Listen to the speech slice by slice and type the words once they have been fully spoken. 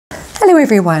Hello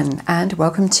everyone, and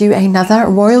welcome to another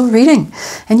royal reading.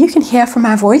 And you can hear from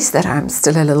my voice that I'm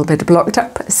still a little bit blocked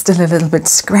up, still a little bit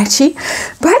scratchy,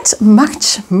 but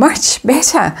much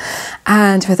better.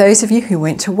 And for those of you who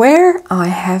weren't aware, I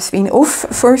have been off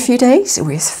for a few days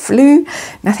with flu,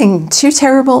 nothing too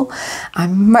terrible.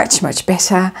 I'm much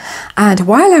better. And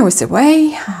while I was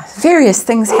away, various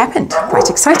things happened, quite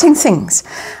exciting things.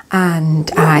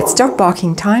 And it's dog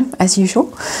barking time, as usual.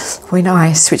 When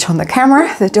I switch on the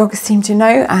camera, the dogs seem to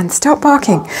know and start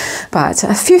barking. But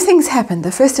a few things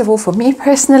happened. First of all, for me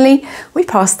personally, we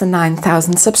passed the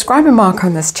 9,000 subscriber mark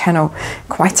on this channel.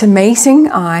 Quite amazing.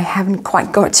 I haven't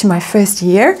quite got to my first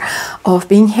year of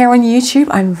being here on YouTube.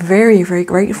 I'm very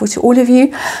grateful to all of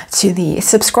you, to the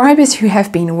subscribers who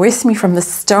have been with me from the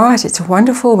start. It's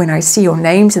wonderful when I see your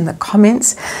names in the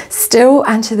comments still.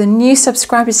 And to the new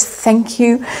subscribers, thank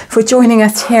you for joining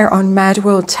us here on Mad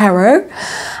World Tarot.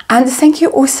 And thank you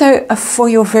also for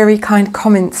your very kind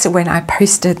comments when I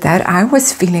posted that I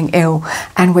was feeling ill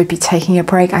and would be taking a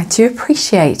break. I do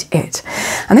appreciate it.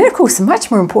 And then, of course,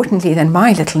 much more importantly than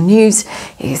my little news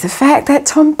is the fact that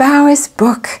Tom Bower's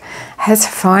book has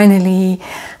finally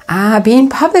been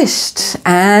published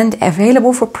and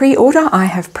available for pre-order. I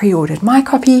have pre-ordered my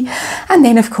copy and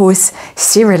then, of course,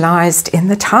 serialized in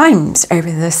the Times over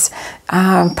this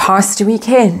past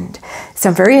weekend.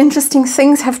 Some very interesting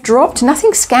things have dropped,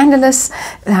 nothing scandalous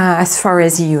as far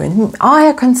as you and I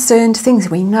are concerned, things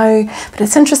we know, but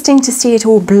it's interesting to see it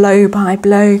all blow by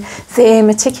blow, there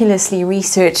meticulously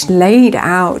researched, laid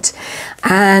out,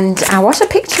 and what a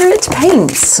picture it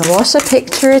paints, what a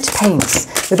picture it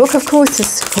paints. The book, of course,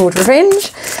 is called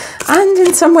Revenge, and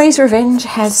in some ways revenge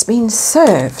has been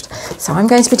served. So I'm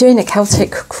going to be doing a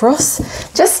Celtic cross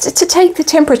just to take the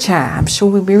temperature. I'm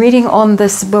sure we'll be reading on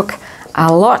this book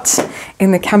a lot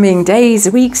in the coming days,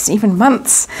 weeks, even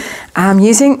months. I'm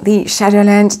using the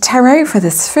Shadowland Tarot for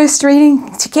this first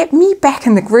reading to get me back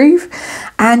in the groove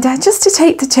and just to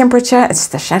take the temperature. It's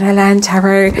the Shadowland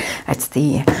Tarot. It's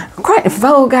the quite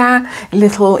vulgar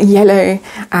little yellow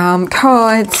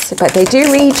cards, but they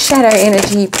do read shadow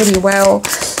energy pretty well.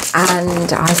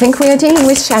 And I think we are dealing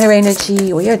with shadow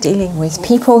energy. We are dealing with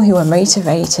people who are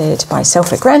motivated by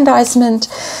self-aggrandizement,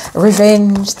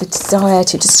 revenge, the desire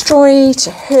to destroy,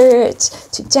 to hurt,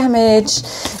 to damage,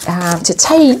 to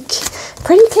take.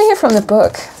 Pretty clear from the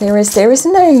book. There is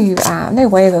no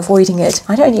way of avoiding it.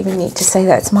 I don't even need to say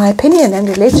that's my opinion, and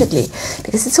allegedly,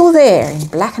 because it's all there in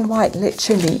black and white,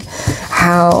 literally.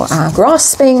 How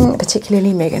grasping,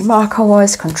 particularly Meghan Markle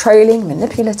was, controlling,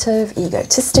 manipulative,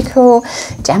 egotistical,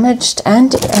 damaged,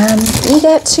 and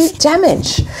eager to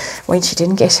damage when she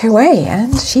didn't get her way,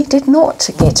 and she did not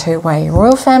get her way.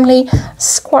 Royal family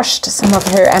squashed some of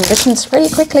her ambitions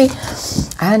pretty quickly,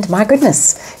 and my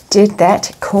goodness, did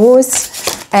that cause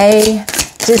a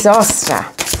disaster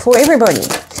for everybody.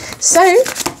 So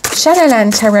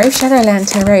Shadowland Tarot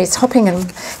is hopping and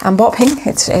bopping.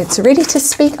 It's ready to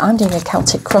speak. I'm doing a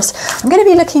Celtic cross. I'm going to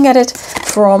be looking at it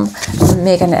from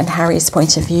Meghan and Harry's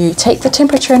point of view. Take the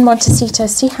temperature in Montecito,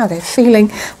 see how they're feeling,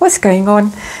 what's going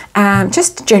on,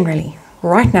 just generally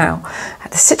right now,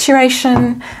 the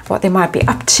situation, what they might be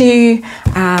up to,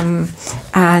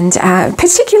 and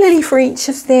particularly for each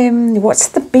of them, what's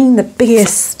been the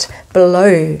biggest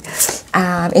blow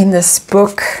in this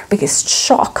book, biggest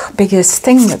shock, biggest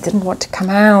thing that didn't want to come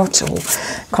out or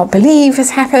can't believe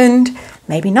has happened.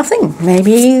 Maybe nothing,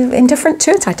 maybe indifferent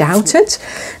to it, I doubt it,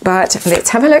 but let's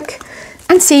have a look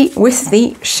and see with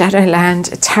the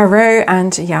Shadowland Tarot.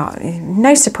 And yeah,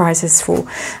 no surprises for,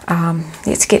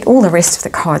 let's get all the rest of the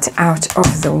cards out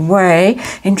of the way.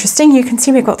 Interesting, you can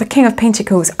see we've got the King of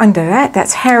Pentacles under that.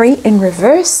 That's Harry in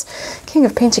reverse. King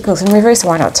of Pentacles in reverse,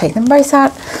 why not take them both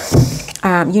out?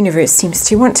 Universe seems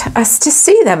to want us to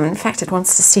see them. In fact, it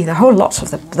wants to see the whole lot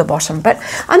of the bottom. But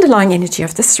underlying energy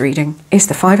of this reading is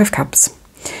the Five of Cups.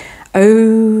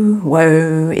 Oh,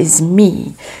 woe is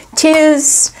me.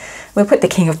 Tears. We'll put the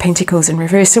King of Pentacles in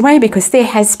reverse away because there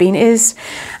has been,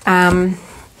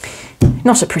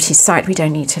 not a pretty sight. We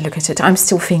don't need to look at it. I'm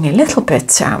still feeling a little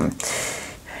bit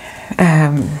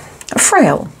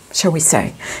frail, shall we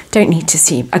say. Don't need to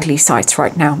see ugly sights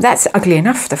right now. That's ugly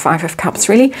enough, the Five of Cups,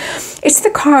 really. It's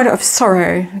the card of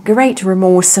sorrow, great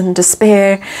remorse and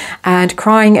despair, and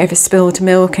crying over spilled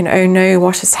milk and oh no,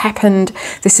 what has happened?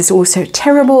 This is all so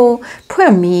terrible. Poor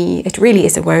me. It really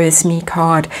is a woe is me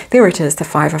card. There it is, the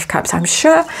Five of Cups. I'm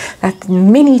sure that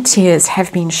many tears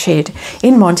have been shed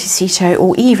in Montecito,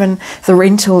 or even the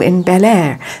rental in Bel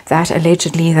Air that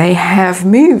allegedly they have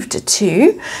moved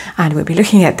to, and we'll be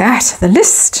looking at that, the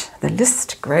list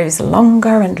list grows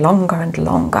longer and longer and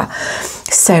longer.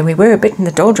 So we were a bit in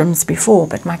the doldrums before,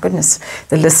 but my goodness,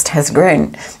 the list has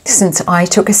grown since I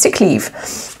took a sick leave.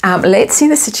 Let's see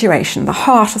the situation. The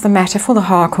heart of the matter for the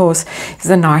Harcourts is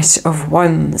the Knight of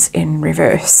Wands in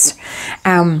reverse.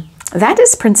 That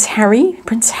is Prince Harry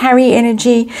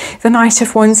energy. The Knight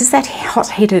of Wands is that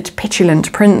hot-headed,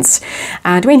 petulant prince.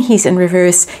 And when he's in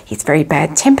reverse, he's very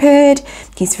bad-tempered.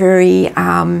 He's very...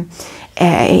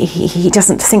 he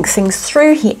doesn't think things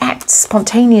through. He acts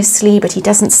spontaneously, but he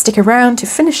doesn't stick around to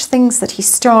finish things that he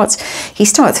starts. He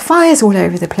starts fires all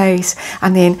over the place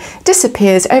and then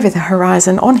disappears over the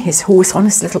horizon on his horse, on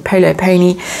his little polo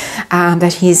pony,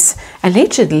 that he's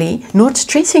allegedly not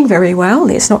treating very well.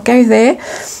 Let's not go there.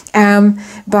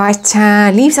 But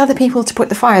leaves other people to put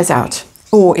the fires out.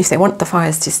 Or if they want the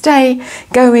fires to stay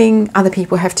going, other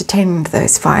people have to tend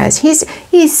those fires. He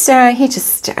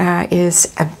just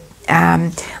is a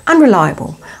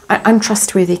unreliable,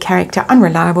 untrustworthy character,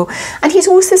 unreliable. And he's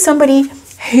also somebody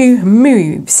who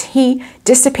moves. He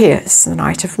disappears, the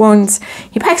Knight of Wands.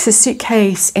 He packs his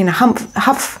suitcase in a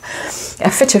huff, a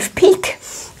fit of pique,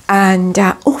 and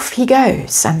off he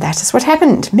goes. And that is what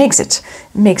happened.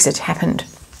 Megxit happened.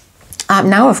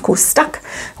 Now, of course, stuck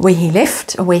where he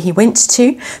left, or where he went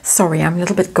to. Sorry, I'm a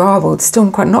little bit garbled, still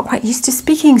not quite used to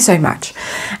speaking so much.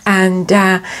 And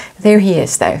there he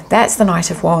is, though. That's the Knight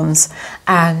of Wands,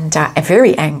 and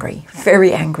very angry,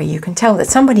 very angry. You can tell that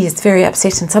somebody is very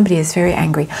upset and somebody is very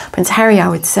angry. Prince Harry, I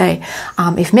would say,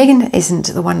 if Meghan isn't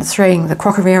the one throwing the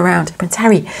crockery around, Prince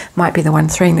Harry might be the one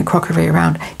throwing the crockery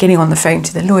around, getting on the phone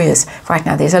to the lawyers. Right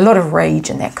now, there's a lot of rage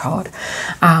in that card.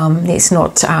 Let's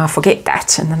not forget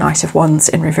that in the Knight of Wands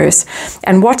in reverse.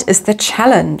 And what is the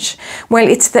challenge? Well,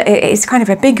 it's kind of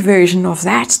a big version of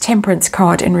that Temperance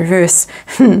card in reverse.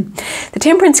 The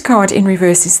Temperance card in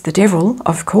reverse is the devil,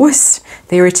 of course.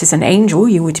 There it is, an angel.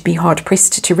 You would be hard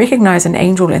pressed to recognize an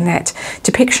angel in that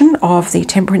depiction of the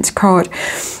Temperance card.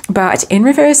 But in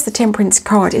reverse, the Temperance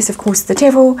card is, of course, the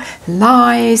devil,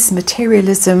 lies,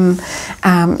 materialism,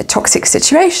 toxic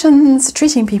situations,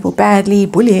 treating people badly,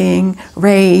 bullying,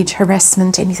 rage,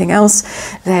 harassment, anything else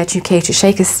that you care to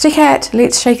shake a stick at.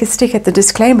 Let's shake a stick at the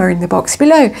disclaimer in the box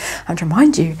below and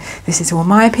remind you, this is all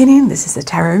my opinion. This is a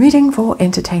tarot reading for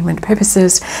entertainment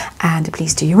purposes, and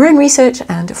please do your own research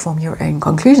and form your own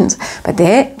conclusions. But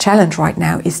their challenge right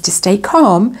now is to stay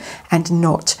calm and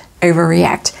not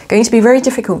overreact. Going to be very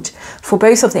difficult for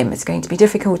both of them. It's going to be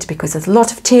difficult because there's a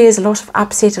lot of tears, a lot of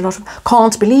upset, a lot of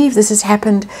can't believe this has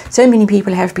happened. So many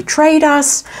people have betrayed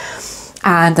us.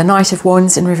 And the Knight of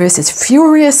Wands in reverse is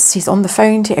furious. He's on the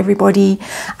phone to everybody.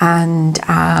 And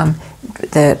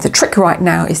the trick right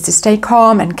now is to stay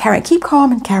calm and keep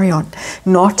calm and carry on.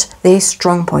 Not their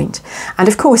strong point. And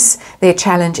of course, their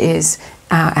challenge is,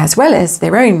 as well as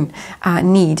their own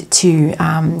need to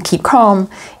keep calm,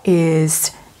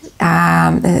 is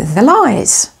the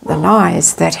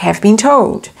lies that have been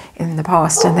told in the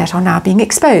past and that are now being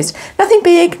exposed. Nothing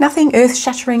big, nothing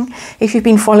earth-shattering. If you've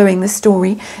been following the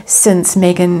story since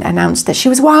Meghan announced that she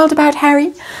was wild about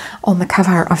Harry on the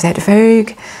cover of that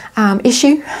Vogue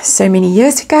issue so many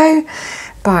years ago,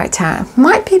 but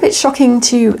might be a bit shocking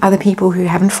to other people who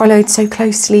haven't followed so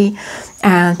closely,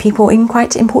 and people in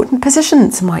quite important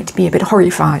positions might be a bit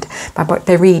horrified by what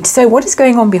they read. So what is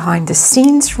going on behind the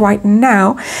scenes right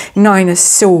now? 9 of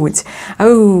Swords.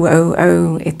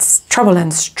 Oh, it's trouble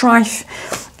and strife.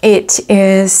 It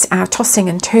is tossing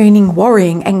and turning,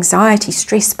 worrying, anxiety,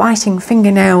 stress, biting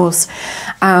fingernails.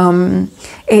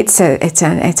 It's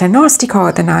a nasty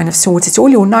card, the 9 of Swords. It's all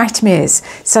your nightmares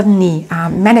suddenly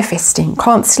manifesting.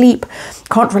 Can't sleep,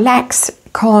 can't relax,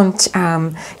 can't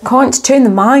turn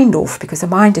the mind off because the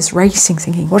mind is racing,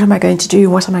 thinking, what am I going to do?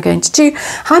 What am I going to do?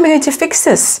 How am I going to fix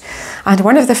this? And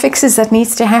one of the fixes that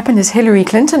needs to happen is Hillary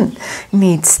Clinton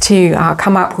needs to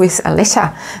come up with a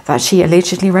letter that she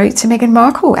allegedly wrote to Meghan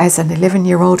Markle as an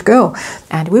 11-year-old girl.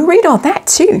 And we'll read on that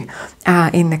too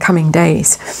in the coming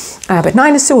days. But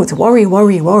 9 of Swords, worry,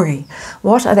 worry, worry.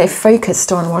 What are they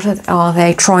focused on? What are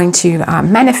they trying to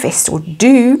manifest or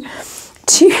do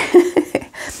to...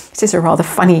 This is a rather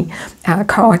funny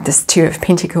card, this 2 of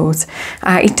Pentacles.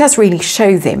 It does really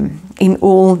show them in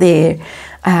all their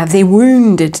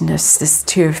woundedness, this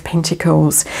 2 of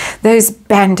Pentacles. Those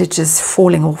bandages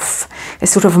falling off, a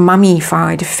sort of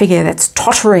mummified figure that's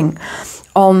tottering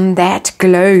on that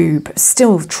globe,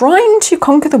 still trying to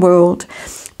conquer the world,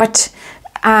 but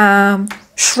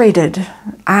shredded,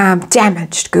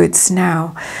 damaged goods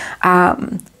now.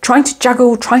 Trying to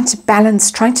juggle, trying to balance,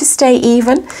 trying to stay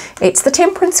even. It's the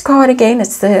Temperance card again.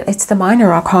 It's the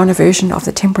minor arcana version of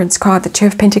the Temperance card, the Two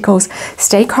of Pentacles.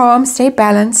 Stay calm, stay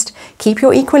balanced, keep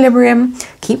your equilibrium,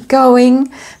 keep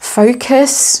going,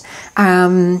 focus,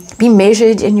 be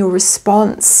measured in your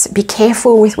response, be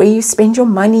careful with where you spend your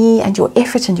money and your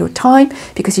effort and your time,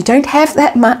 because you don't have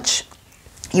that much.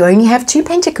 You only have 2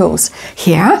 pentacles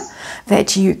here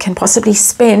that you can possibly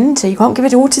spend, so you can't give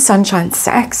it all to Sunshine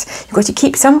Sacks. You've got to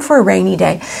keep some for a rainy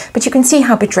day. But you can see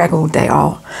how bedraggled they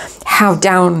are, how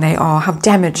down they are, how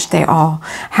damaged they are,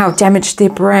 how damaged their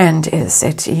brand is.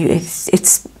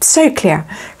 It's so clear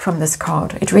from this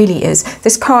card. It really is.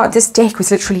 This deck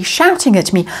was literally shouting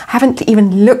at me. I haven't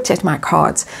even looked at my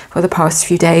cards for the past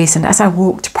few days, and as I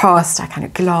walked past, I kind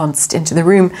of glanced into the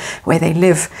room where they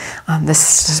live.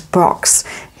 This box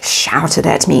shouted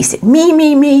at me, said, me,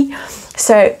 me, me.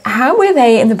 So how were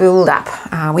they in the build-up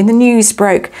when the news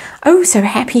broke? Oh, so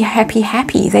happy, happy,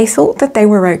 happy. They thought that they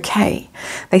were okay.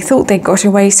 They thought they got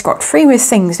away scot-free with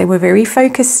things. They were very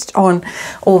focused on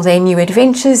all their new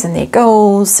adventures and their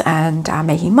goals and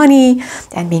making money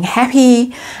and being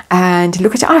happy. And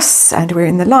look at us, and we're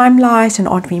in the limelight, and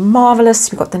aren't we marvelous?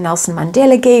 We've got the Nelson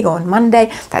Mandela gig on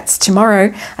Monday. That's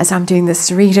tomorrow as I'm doing this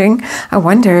reading. I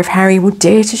wonder if Harry would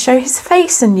dare to show his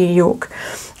face in New York.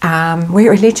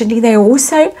 Where allegedly they're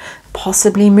also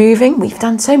possibly moving. We've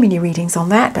done so many readings on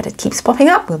that, but it keeps popping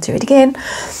up. We'll do it again.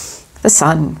 The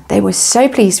Sun, they were so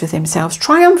pleased with themselves,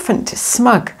 triumphant,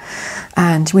 smug.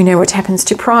 And we know what happens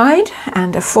to pride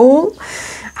and a fall.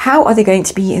 How are they going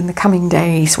to be in the coming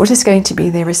days? What is going to be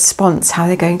their response? How are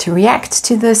they going to react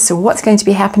to this? Or what's going to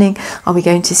be happening? Are we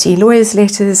going to see lawyers'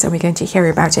 letters? Are we going to hear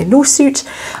about a lawsuit?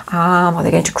 Are they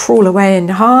going to crawl away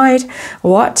and hide?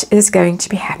 What is going to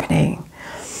be happening?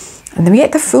 And then we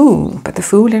get the Fool, but the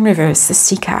Fool in reverse, the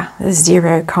Seeker, the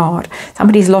Zero card.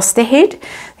 Somebody's lost their head.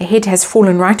 Their head has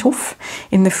fallen right off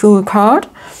in the Fool card.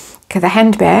 Okay, the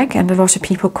handbag, and a lot of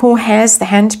people call Has the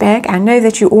handbag. I know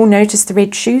that you all notice the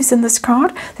red shoes in this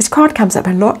card. This card comes up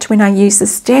a lot when I use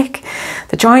this deck.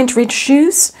 The giant red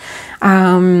shoes.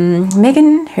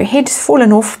 Megan, her head's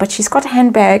fallen off, but she's got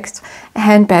handbags,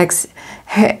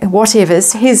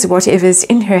 his whatever's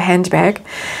in her handbag,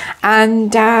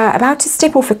 and about to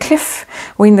step off a cliff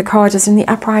when the card is in the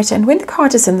upright, and when the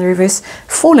card is in the reverse,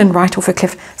 fallen right off a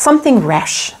cliff. Something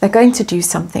rash. They're going to do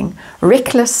something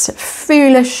reckless,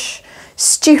 foolish,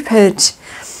 stupid,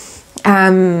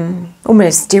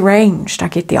 almost deranged. I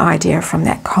get the idea from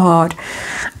that card,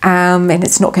 and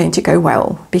it's not going to go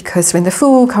well, because when the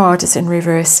Fool card is in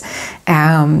reverse,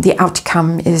 the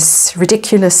outcome is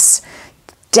ridiculous,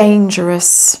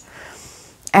 dangerous,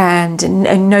 and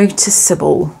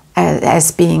noticeable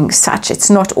as being such. It's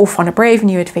not off on a brave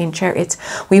new adventure. It's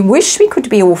we wish we could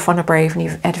be off on a brave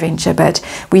new adventure, but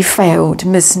we failed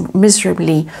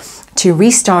miserably to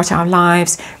restart our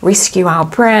lives, rescue our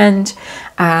brand,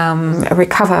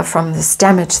 recover from this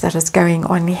damage that is going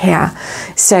on here.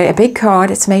 So a big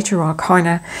card, it's Major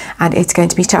Arcana, and it's going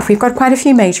to be tough. We've got quite a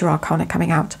few Major Arcana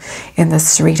coming out in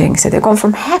this reading. So they've gone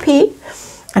from happy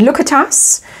and look at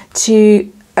us to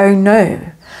oh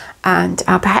no, and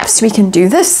perhaps we can do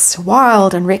this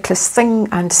wild and reckless thing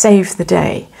and save the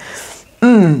day.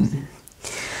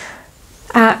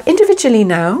 Individually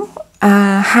now,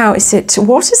 how is it?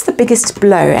 What is the biggest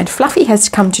blow? And Fluffy has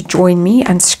come to join me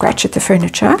and scratch at the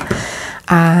furniture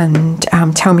and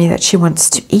tell me that she wants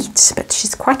to eat, but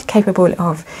she's quite capable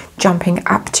of jumping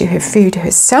up to her food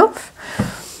herself.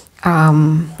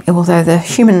 Although the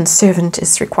human servant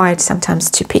is required sometimes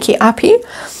to pick it up here,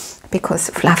 because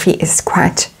Fluffy is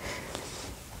quite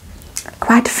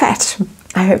fat.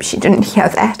 I hope she didn't hear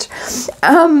that.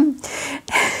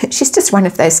 She's just one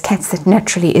of those cats that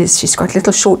naturally is. She's got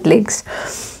little short legs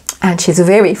and she's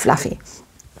very fluffy.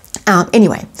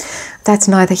 Anyway, that's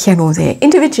neither here nor there.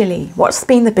 Individually, what's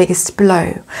been the biggest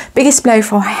blow? Biggest blow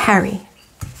for Harry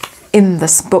in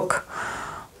this book?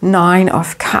 9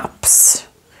 of Cups.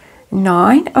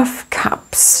 9 of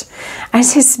Cups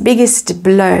as his biggest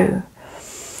blow.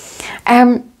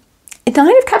 9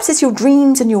 of Cups is your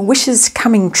dreams and your wishes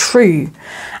coming true,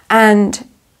 and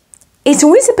it's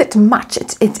always a bit much.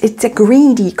 It's a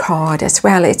greedy card as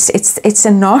well. It's a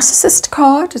narcissist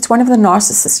card. It's one of the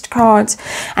narcissist cards,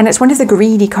 and it's one of the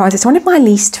greedy cards. It's one of my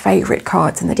least favorite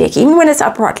cards in the deck, even when it's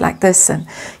upright like this, and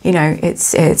you know,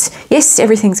 it's yes,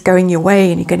 everything's going your way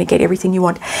and you're going to get everything you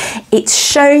want. It's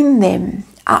shown them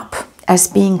up as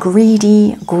being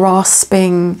greedy,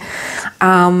 grasping,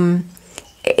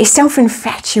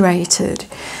 self-infatuated,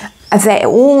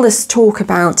 all this talk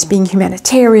about being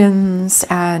humanitarians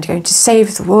and going to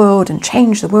save the world and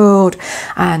change the world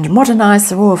and modernize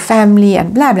the royal family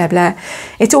and blah, blah, blah.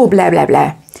 It's all blah, blah,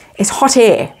 blah. It's hot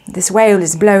air. This whale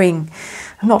is blowing,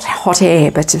 not hot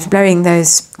air, but it's blowing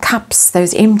those cups,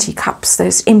 those empty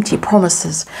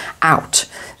promises out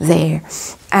there.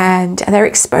 And they're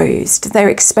exposed. They're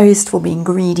exposed for being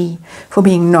greedy, for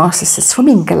being narcissists, for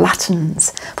being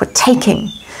gluttons, for taking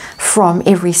from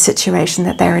every situation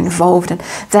that they're involved in.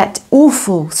 That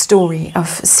awful story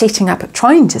of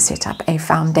trying to set up a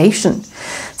foundation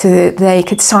so that they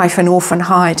could siphon off and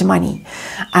hide money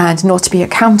and not be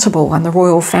accountable, and the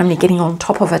royal family getting on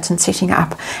top of it and setting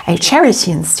up a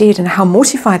charity instead, and how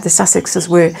mortified the Sussexes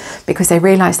were because they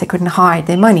realised they couldn't hide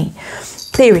their money.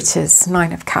 There it is,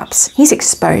 9 of Cups. He's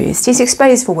exposed. He's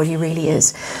exposed for what he really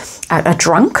is, a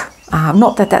drunk.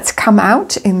 Not that that's come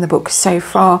out in the book so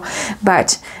far,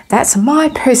 but that's my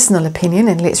personal opinion.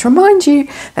 And let's remind you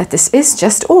that this is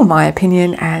just all my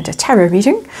opinion and a tarot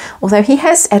reading, although he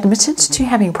has admitted to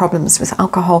having problems with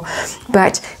alcohol,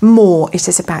 but more it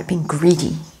is about being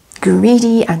greedy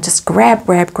and just grab,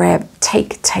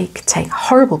 take.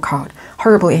 Horrible card,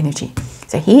 horrible energy.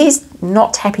 So he is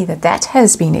not happy that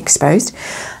has been exposed.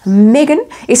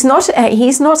 Meghan is not,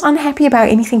 he's not unhappy about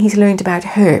anything he's learned about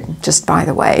her, just by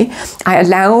the way. I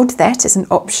allowed that as an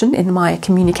option in my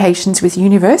communications with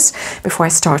Universe before I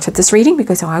started this reading,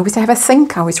 because I always have a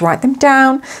think, I always write them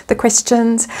down, the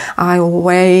questions. I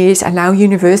always allow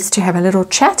Universe to have a little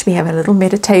chat. We have a little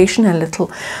meditation, a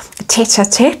little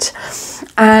tete-a-tete.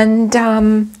 And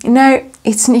no,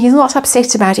 he's not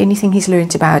upset about anything he's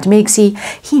learned about Megsy.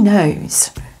 He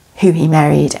knows who he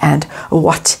married and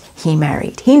what he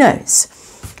married. He knows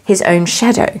his own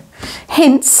shadow.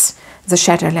 Hence, the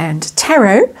Shadowland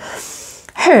Tarot.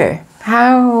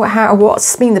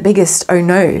 What's been the biggest oh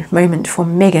no moment for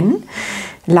Meghan?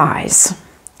 Lies.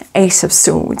 Ace of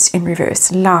Swords in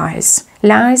reverse. Lies.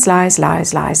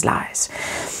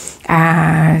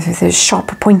 The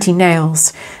sharp pointy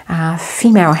nails,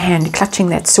 female hand clutching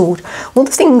that sword, all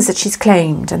the things that she's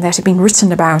claimed and that have been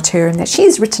written about her and that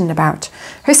she's written about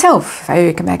herself.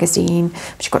 Vogue magazine,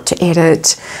 she got to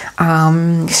edit.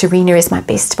 Serena is my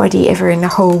best body ever in the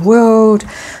whole world.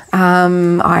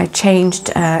 I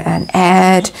changed an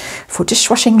ad for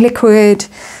dishwashing liquid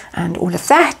and all of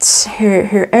that.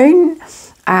 Her own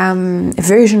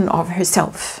version of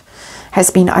herself has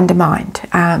been undermined.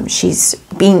 She's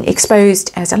been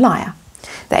exposed as a liar.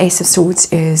 The Ace of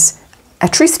Swords is a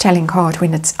truth-telling card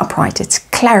when it's upright. It's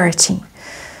clarity,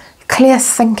 clear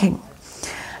thinking.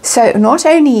 So not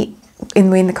only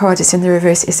when the card is in the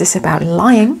reverse is this about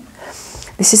lying,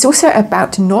 this is also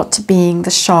about not being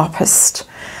the sharpest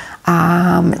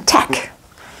tack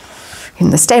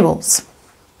in the stables.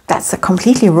 That's a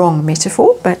completely wrong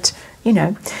metaphor, but you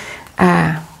know,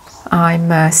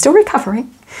 I'm still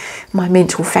recovering. My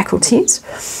mental faculties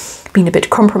been a bit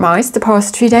compromised the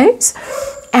past few days.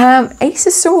 Ace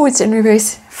of Swords in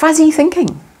reverse, fuzzy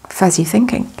thinking,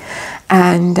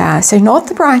 and so not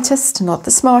the brightest, not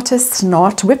the smartest,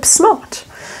 not whip smart,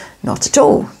 not at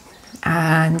all,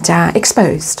 and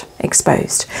exposed.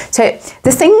 So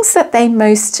the things that they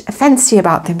most fancy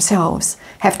about themselves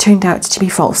have turned out to be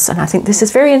false, and I think this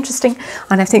is very interesting,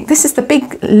 and I think this is the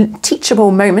big teachable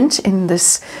moment in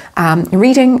this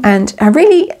reading. And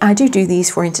I do these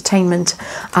for entertainment.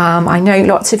 I know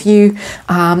lots of you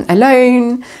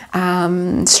alone,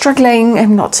 struggling.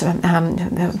 I'm not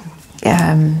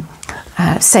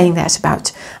saying that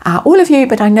about all of you,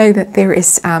 but I know that there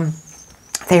is a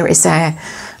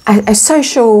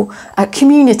social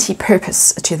community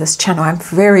purpose to this channel. I'm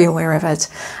very aware of it,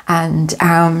 and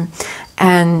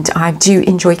I do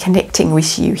enjoy connecting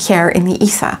with you here in the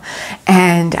ether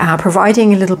and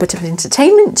providing a little bit of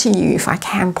entertainment to you if I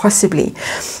can possibly.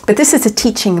 But this is a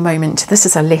teaching moment. This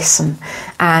is a lesson,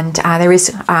 and there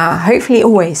is hopefully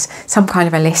always some kind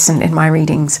of a lesson in my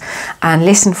readings. And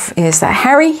lesson is that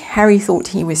Harry thought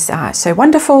he was so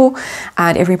wonderful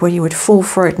and everybody would fall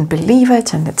for it and believe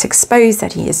it, and it's exposed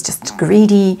that he is just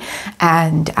greedy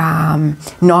and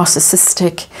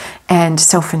narcissistic and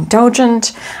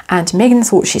self-indulgent. And Meghan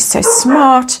thought she's so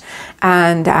smart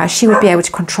and she would be able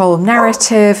to control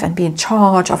narrative and be in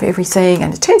charge of everything,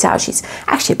 and it turns out she's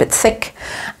actually a bit thick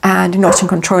and not in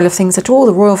control of things at all.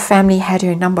 The royal family had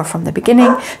her number from the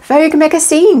beginning. Vogue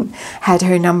magazine had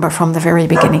her number from the very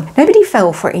beginning. Nobody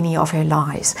fell for any of her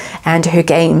lies and her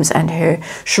games and her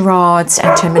charades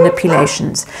and her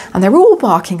manipulations, and they're all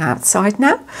barking outside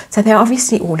now, so they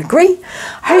obviously all agree.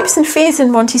 Hopes and fears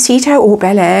in Montecito or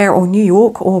Bel Air or New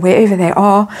York or wherever they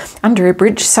are, under a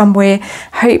bridge somewhere.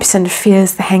 Hopes and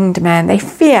fears, the Hanged Man. They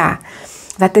fear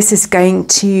that this is going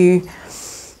to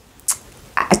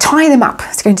tie them up.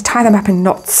 It's going to tie them up in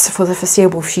knots for the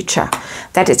foreseeable future,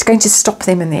 that it's going to stop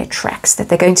them in their tracks, that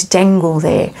they're going to dangle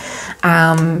there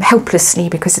helplessly,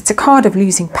 because it's a card of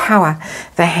losing power,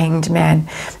 the Hanged Man.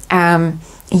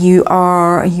 You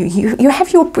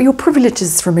have your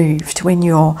privileges removed when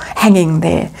you're hanging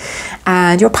there,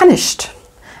 and you're punished,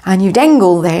 and you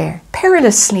dangle there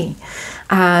perilously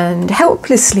and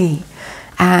helplessly,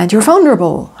 and you're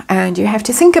vulnerable, and you have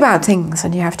to think about things,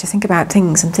 and you have to think about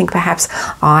things and think, perhaps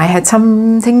I had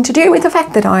something to do with the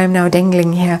fact that I am now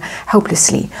dangling here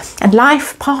helplessly. And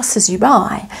life passes you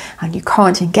by, and you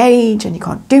can't engage, and you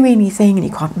can't do anything, and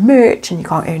you can't merch, and you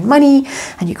can't earn money,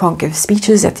 and you can't give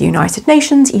speeches at the United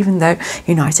Nations, even though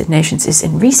United Nations is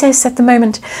in recess at the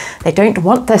moment. They don't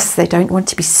want this. They don't want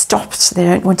to be stopped. They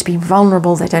don't want to be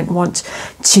vulnerable. They don't want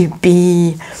to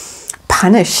be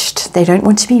punished. They don't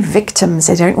want to be victims.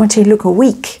 They don't want to look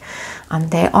weak, and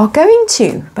they are going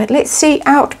to. But let's see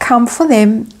outcome for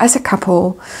them as a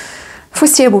couple.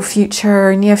 Foreseeable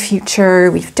future, near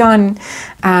future, we've done.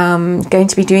 Going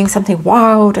to be doing something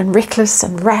wild and reckless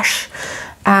and rash.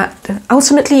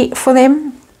 Ultimately for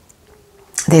them,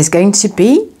 there's going to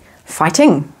be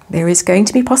fighting. There is going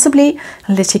to be possibly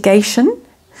litigation.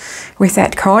 With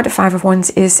that card, Five of Wands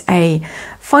is a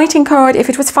fighting card. If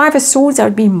it was Five of Swords, I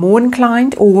would be more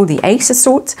inclined, or the Ace of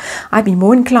Swords, I'd be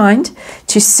more inclined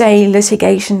to say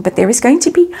litigation, but there is going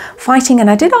to be fighting. And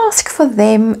I did ask for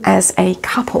them as a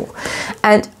couple,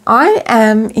 and I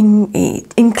am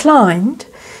inclined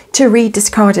to read this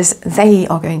card as they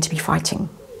are going to be fighting.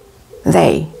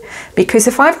 They. Because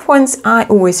the Five of Wands I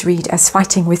always read as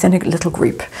fighting within a little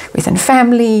group, within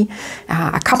family,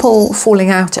 a couple falling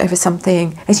out over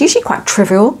something. It's usually quite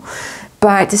trivial,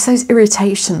 but there's those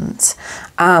irritations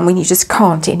when you just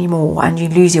can't anymore, and you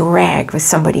lose your rag with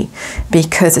somebody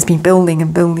because it's been building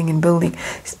and building and building.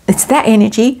 It's that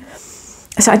energy.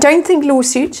 So I don't think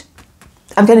lawsuit.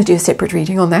 I'm going to do a separate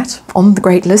reading on that, on the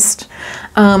great list.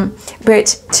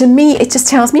 But to me, it just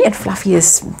tells me, and Fluffy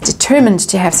is determined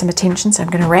to have some attention, so I'm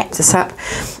going to wrap this up.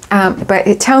 But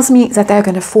it tells me that they're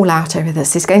going to fall out over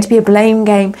this. There's going to be a blame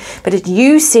game, but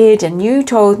you said and you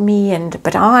told me,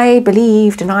 but I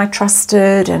believed and I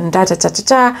trusted, and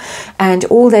da-da-da-da-da. And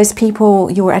all those people,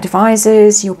 your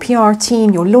advisors, your PR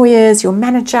team, your lawyers, your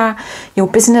manager, your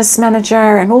business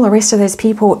manager, and all the rest of those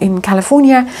people in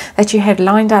California that you had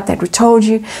lined up, that were told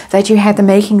you that you had the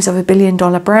makings of $1 billion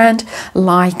brand,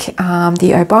 like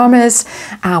the Obamas.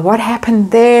 What happened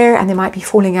there? And they might be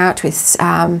falling out with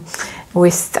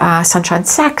Sunshine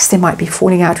Sachs. They might be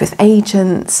falling out with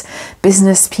agents,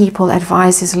 business people,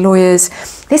 advisors, lawyers.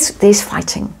 There's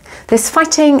fighting. There's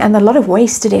fighting, and a lot of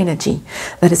wasted energy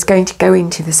that is going to go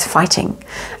into this fighting,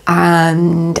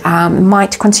 and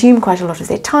might consume quite a lot of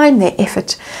their time, their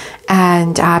effort,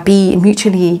 and be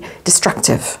mutually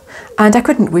destructive. And I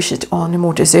couldn't wish it on a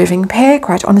more deserving pair,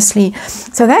 quite honestly.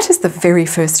 So that is the very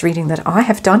first reading that I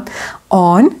have done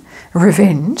on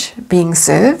revenge being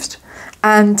served.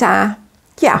 And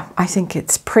yeah, I think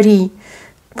it's pretty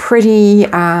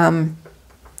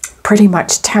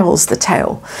much tells the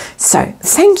tale. So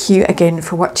thank you again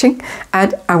for watching,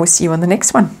 and I will see you on the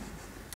next one.